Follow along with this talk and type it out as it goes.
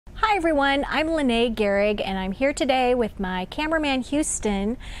Hi everyone, I'm Lene Gehrig and I'm here today with my cameraman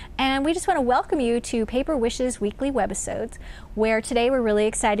Houston, and we just want to welcome you to Paper Wishes Weekly Webisodes, where today we're really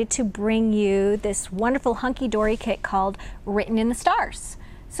excited to bring you this wonderful Hunkydory kit called Written in the Stars.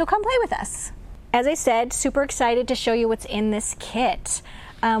 So come play with us. As I said, super excited to show you what's in this kit.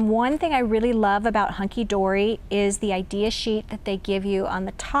 One thing I really love about Hunkydory is the idea sheet that they give you on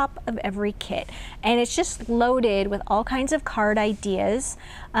the top of every kit. And it's just loaded with all kinds of card ideas.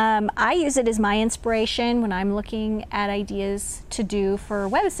 I use it as my inspiration when I'm looking at ideas to do for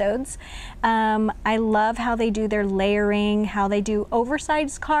webisodes. I love how they do their layering, how they do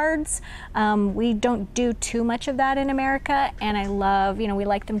oversized cards. We don't do too much of that in America, and I love, we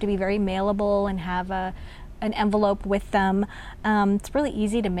like them to be very mailable and have an envelope with them. It's really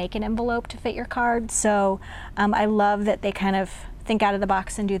easy to make an envelope to fit your card, so I love that they kind of think out of the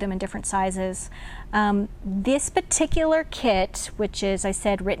box and do them in different sizes. This particular kit, which is, I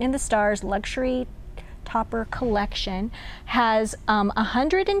said, Written in the Stars Luxury Topper Collection, has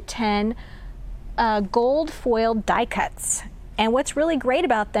 110 gold foiled die cuts. And what's really great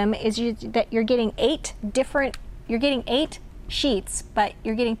about them is that you're getting 8 sheets, but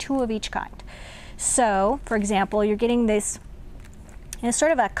you're getting 2 of each kind. So, for example, you're getting this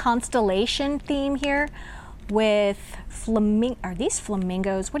sort of a constellation theme here with are these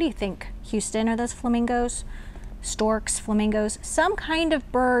flamingos? What do you think, Houston? Are those flamingos? Storks, flamingos, some kind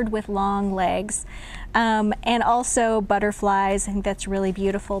of bird with long legs, and also butterflies. I think that's really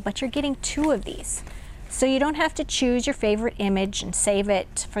beautiful, but you're getting 2 of these. So you don't have to choose your favorite image and save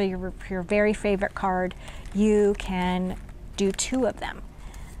it for your very favorite card. You can do 2 of them.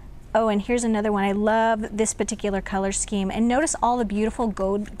 Oh, and here's another one. I love this particular color scheme. And notice all the beautiful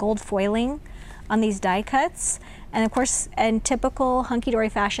gold foiling on these die cuts. And of course, in typical Hunkydory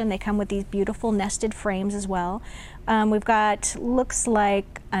fashion, they come with these beautiful nested frames as well. We've got, looks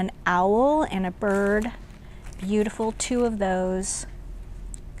like an owl and a bird. Beautiful, 2 of those.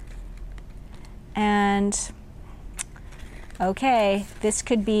 And, okay, this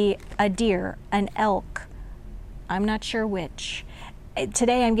could be a deer, an elk. I'm not sure which.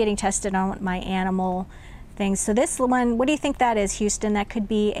 Today I'm getting tested on my animal things. So this one, what do you think that is, Houston? That could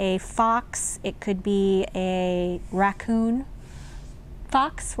be a fox. It could be a raccoon.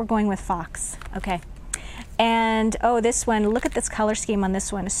 Fox? We're going with fox. Okay. And oh, this one, look at this color scheme on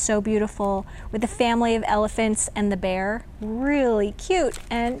this one. It's so beautiful with the family of elephants and the bear. Really cute.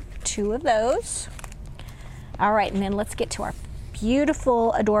 And 2 of those. All right, and then let's get to our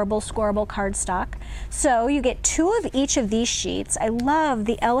beautiful, adorable, scoreable cardstock. So you get 2 of each of these sheets. I love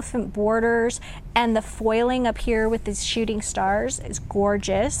the elephant borders, and the foiling up here with these shooting stars is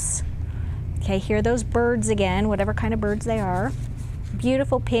gorgeous. Okay, here are those birds again, whatever kind of birds they are.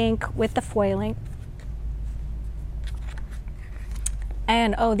 Beautiful pink with the foiling.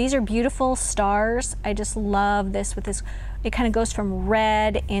 And oh, these are beautiful stars. I just love this with this. It kind of goes from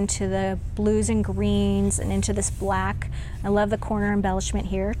red into the blues and greens and into this black. I love the corner embellishment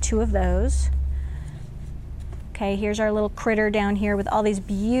here, 2 of those. Okay, here's our little critter down here with all these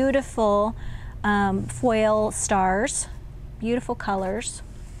beautiful foil stars, beautiful colors.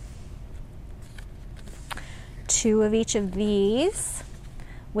 2 of each of these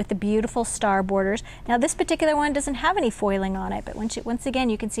with the beautiful star borders. Now this particular one doesn't have any foiling on it, but once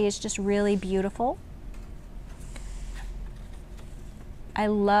again, you can see it's just really beautiful. I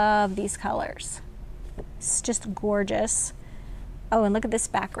love these colors. It's just gorgeous. Oh, and look at this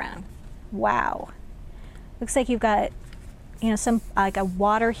background. Wow. Looks like you've got, some like a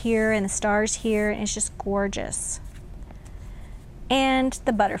water here and the stars here, and it's just gorgeous. And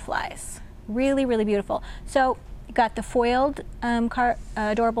the butterflies. Really, really beautiful. So you got the foiled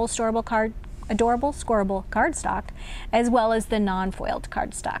adorable scoreable cardstock, as well as the non-foiled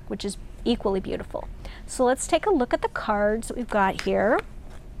cardstock, which is equally beautiful. So let's take a look at the cards that we've got here.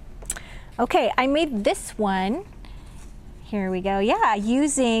 Okay, I made this one. Here we go. Yeah,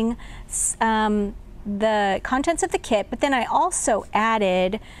 using the contents of the kit, but then I also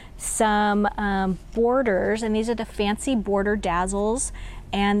added some borders, and these are the fancy border dazzles,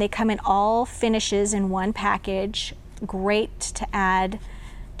 and they come in all finishes in one package. Great to add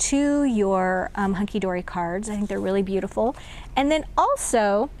to your Hunkydory cards. I think they're really beautiful. And then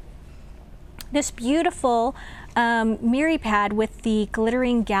also this beautiful Miri pad with the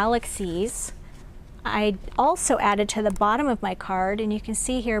glittering galaxies. I also added to the bottom of my card, and you can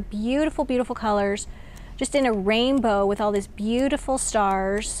see here beautiful, beautiful colors, just in a rainbow with all these beautiful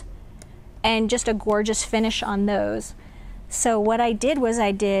stars and just a gorgeous finish on those. So what I did was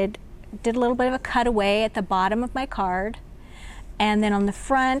I did a little bit of a cutaway at the bottom of my card, and then on the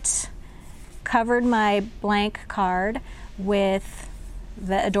front covered my blank card with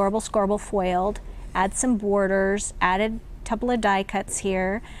the Adorable Scorable foiled, add some borders, added a couple of die cuts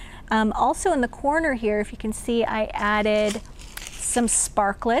here. Also in the corner here, if you can see, I added some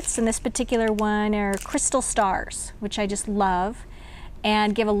sparklets, and this particular one are crystal stars, which I just love,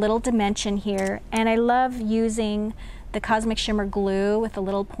 and give a little dimension here. And I love using the Cosmic Shimmer glue with a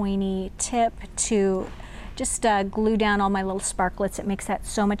little pointy tip to just glue down all my little sparklets. It makes that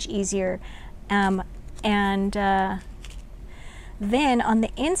so much easier. Then on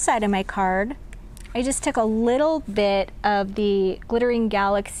the inside of my card, I just took a little bit of the Glittering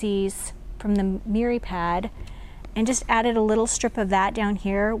Galaxies from the Miri pad and just added a little strip of that down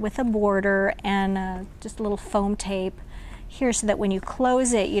here with a border and just a little foam tape here so that when you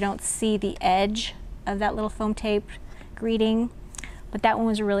close it, you don't see the edge of that little foam tape greeting. But that one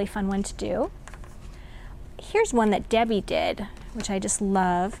was a really fun one to do. Here's one that Debbie did, which I just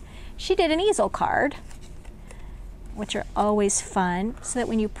love. She did an easel card, which are always fun, so that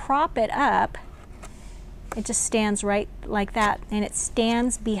when you prop it up, it just stands right like that, and it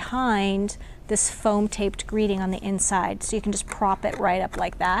stands behind this foam taped greeting on the inside, so you can just prop it right up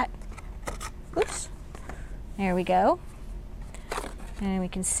like that. Oops, there we go. And we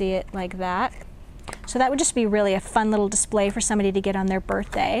can see it like that. So that would just be really a fun little display for somebody to get on their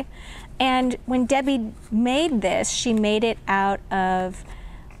birthday. And when Debbie made this, she made it out of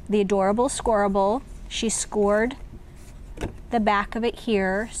the Adorable Scorable. She scored the back of it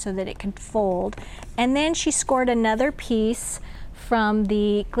here so that it could fold. And then she scored another piece from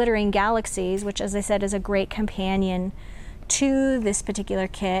the Glittering Galaxies, which, as I said, is a great companion to this particular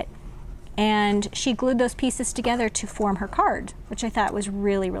kit. And she glued those pieces together to form her card, which I thought was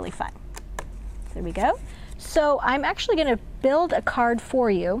really, really fun. There we go. So I'm actually going to build a card for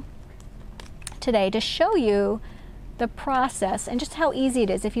you today to show you the process and just how easy it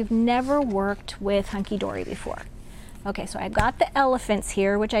is if you've never worked with Hunkydory before. Okay, so I've got the elephants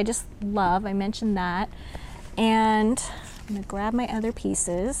here, which I just love. I mentioned that. And I'm going to grab my other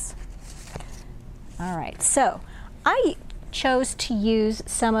pieces. All right, so I chose to use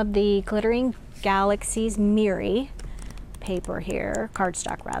some of the Glittering Galaxies Miri paper here,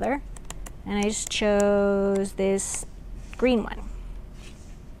 cardstock rather. And I just chose this green one.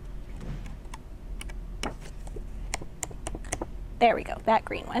 There we go, that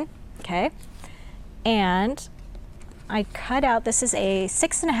green one, okay. And I cut out, this is a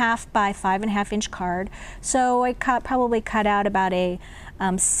 6.5 by 5.5 inch card. So I probably cut out about a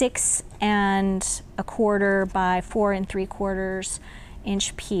 6 1/4 by 4 3/4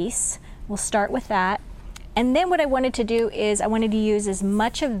 inch piece. We'll start with that. And then what I wanted to do is I wanted to use as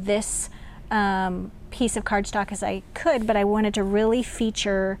much of this piece of cardstock as I could, but I wanted to really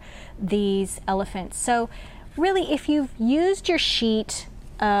feature these elephants. So really, if you've used your sheet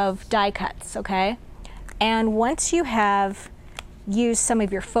of die cuts, okay, and once you have used some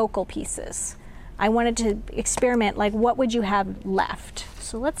of your focal pieces, I wanted to experiment, like, what would you have left?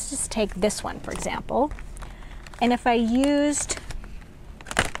 So let's just take this one, for example. And if I used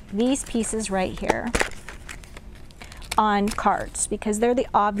these pieces right here on cards, because they're the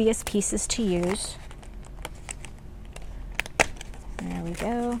obvious pieces to use. There we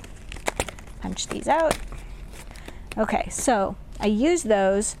go. Punch these out. Okay, so I use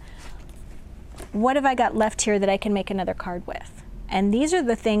those. What have I got left here that I can make another card with? And these are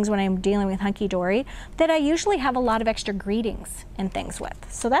the things when I'm dealing with Hunkydory that I usually have a lot of extra greetings and things with.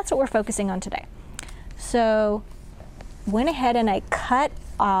 So that's what we're focusing on today. So went ahead and I cut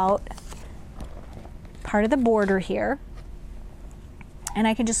out part of the border here, and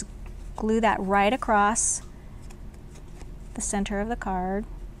I can just glue that right across the center of the card.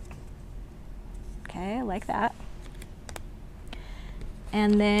 Okay, like that.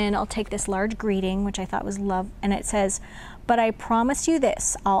 And then I'll take this large greeting, which I thought was love, and it says, "But I promise you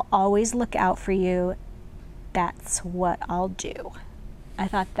this, I'll always look out for you. That's what I'll do." I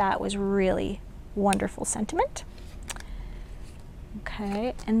thought that was really wonderful sentiment.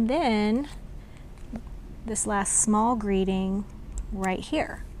 Okay, and then this last small greeting right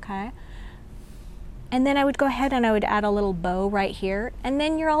here, okay? And then I would go ahead and I would add a little bow right here, and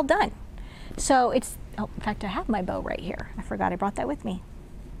then you're all done. So it's, oh, in fact, I have my bow right here. I forgot I brought that with me.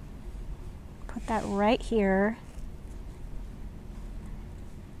 Put that right here.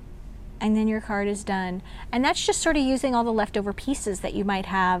 And then your card is done. And that's just sort of using all the leftover pieces that you might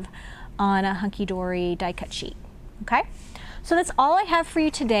have on a Hunkydory die cut sheet, okay? So that's all I have for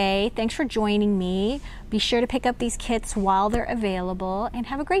you today. Thanks for joining me. Be sure to pick up these kits while they're available, and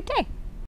have a great day.